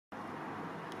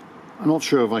I'm not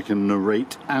sure if I can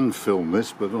narrate and film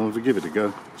this, but I'll have to give it a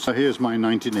go. So here's my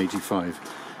 1985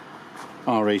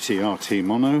 R80Rt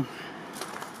Mono,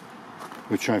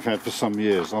 which I've had for some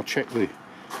years. I'll check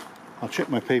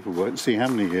my paperwork and see how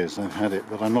many years I've had it,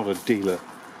 but I'm not a dealer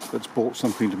that's bought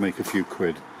something to make a few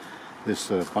quid. This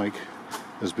bike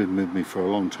has been with me for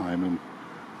a long time, and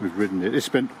we've ridden it. It's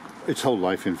spent its whole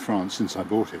life in France since I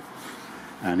bought it,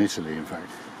 and Italy in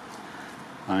fact.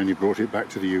 I only brought it back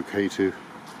to the UK to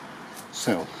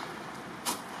sell.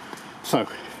 So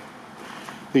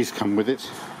these come with it,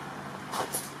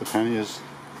 the panniers.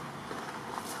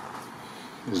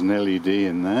 There's an LED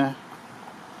in there.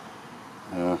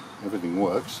 Everything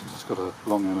works. It's got a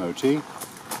long MOT.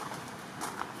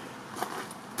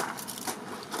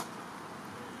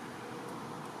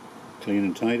 Clean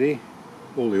and tidy.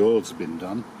 All the oils have been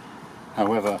done.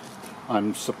 However,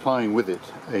 I'm supplying with it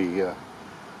an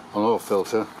oil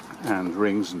filter and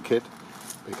rings and kit,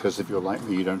 because if you're like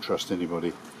me, you don't trust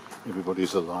anybody.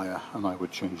 Everybody's a liar, and I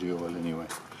would change the oil anyway.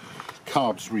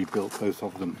 Carbs rebuilt, both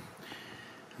of them,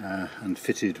 and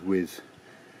fitted with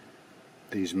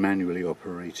these manually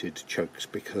operated chokes,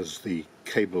 because the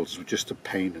cables were just a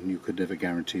pain and you could never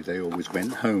guarantee they always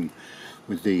went home.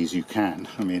 With these you can.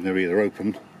 I mean, they're either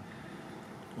open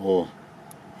or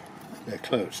they're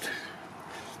closed.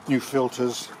 New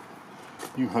filters,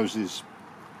 new hoses,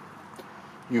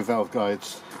 new valve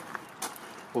guides.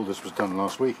 All this was done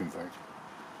last week, in fact.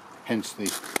 Hence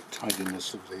the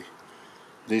tidiness of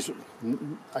these.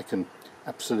 I can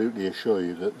absolutely assure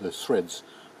you that the threads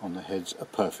on the heads are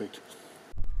perfect.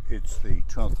 It's the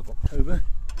 12th of October,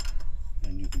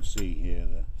 and you can see here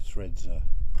the threads are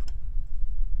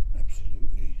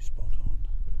absolutely spot on.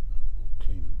 All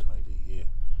clean and tidy here.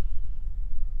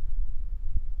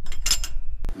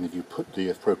 And if you put the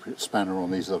appropriate spanner on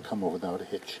these, they'll come off without a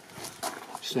hitch.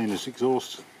 Stainless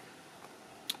exhaust.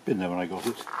 Been there when I got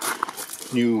it.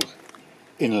 New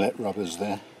inlet rubbers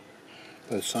there,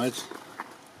 both sides.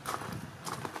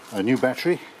 A new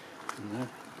battery in there.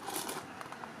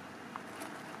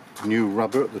 New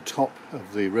rubber at the top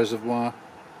of the reservoir,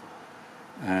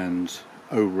 and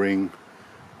O-ring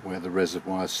where the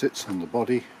reservoir sits on the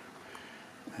body,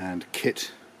 and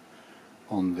kit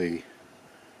on the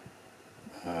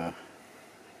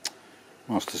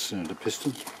master cylinder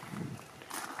piston.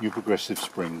 New progressive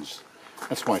springs.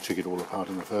 That's why I took it all apart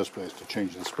in the first place, to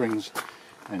change the springs.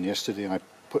 And yesterday I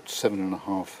put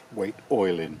 7.5 weight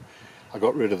oil in. I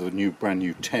got rid of the brand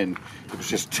new 10. It was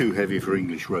just too heavy for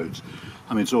English roads.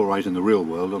 I mean, it's all right in the real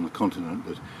world on the continent,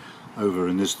 but over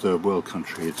in this third world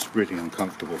country it's really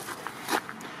uncomfortable. You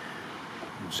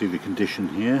can see the condition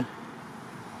here.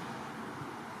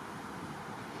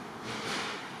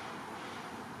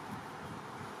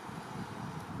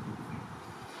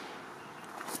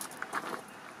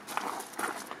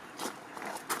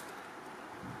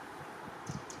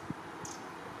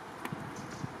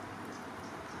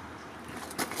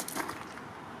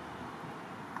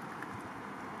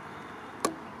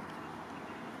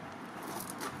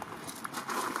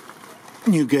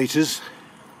 New gaiters.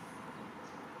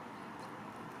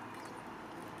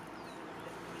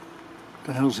 What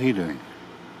the hell's he doing?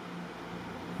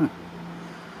 Huh.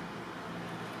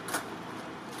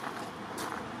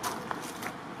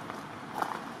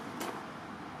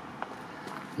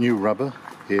 New rubber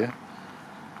here.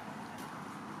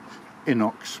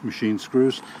 Inox machine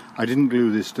screws. I didn't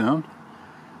glue this down.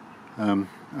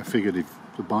 I figured if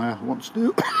the buyer wants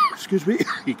to, excuse me,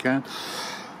 he can.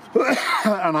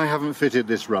 And I haven't fitted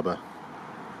this rubber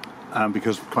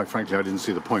because, quite frankly, I didn't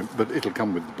see the point, but it'll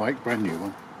come with the bike, brand new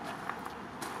one.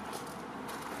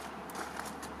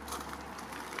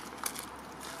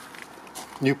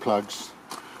 New plugs,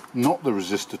 not the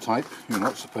resistor type. You're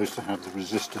not supposed to have the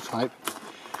resistor type.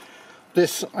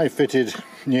 This I fitted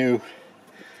new,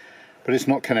 but it's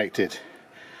not connected.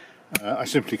 I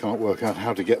simply can't work out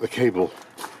how to get the cable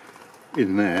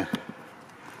in there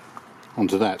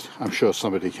onto that. I'm sure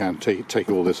somebody can take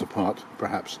all this apart,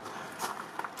 perhaps.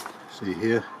 See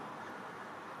here.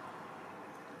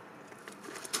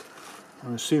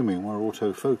 I'm assuming we're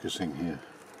auto-focusing here.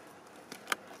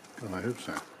 Well, I hope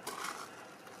so.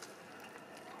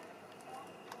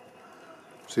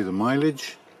 See the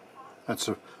mileage? That's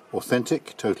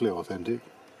authentic, totally authentic.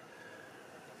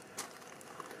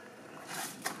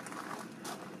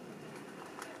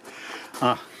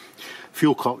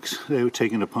 Fuel cocks, they were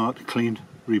taken apart, cleaned,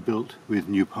 rebuilt with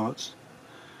new parts.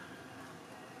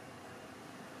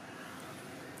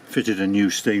 Fitted a new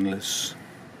stainless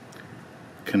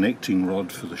connecting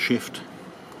rod for the shift.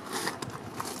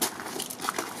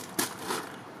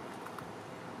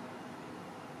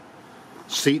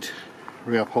 Seat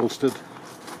reupholstered.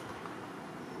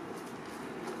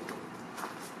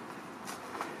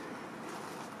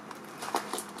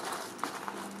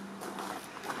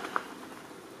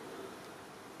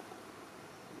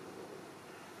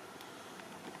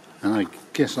 And I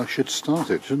guess I should start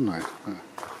it, shouldn't I?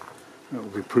 That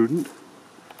would be prudent.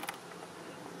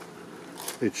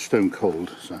 It's stone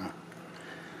cold, so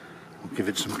I'll give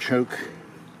it some choke.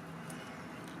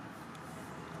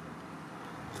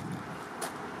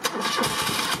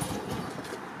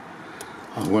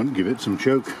 I won't give it some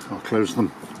choke. I'll close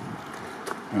them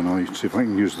and I'll see if I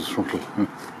can use the throttle.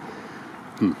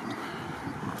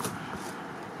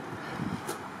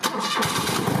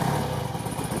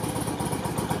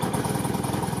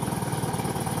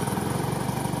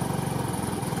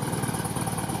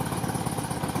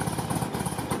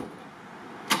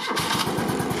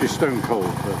 She's stone cold.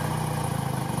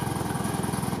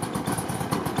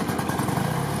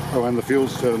 Oh, and the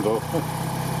fuel's turned off.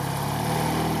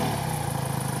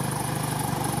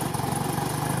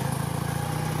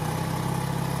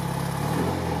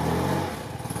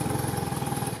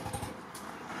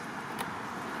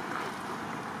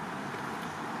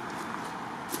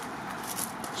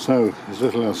 So, there's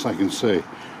little else I can say.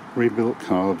 Rebuilt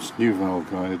carbs, new valve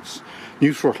guides,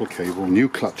 new throttle cable, new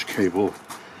clutch cable,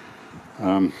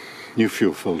 new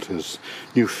fuel filters,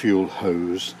 new fuel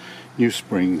hose, new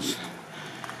springs,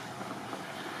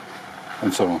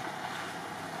 and so on.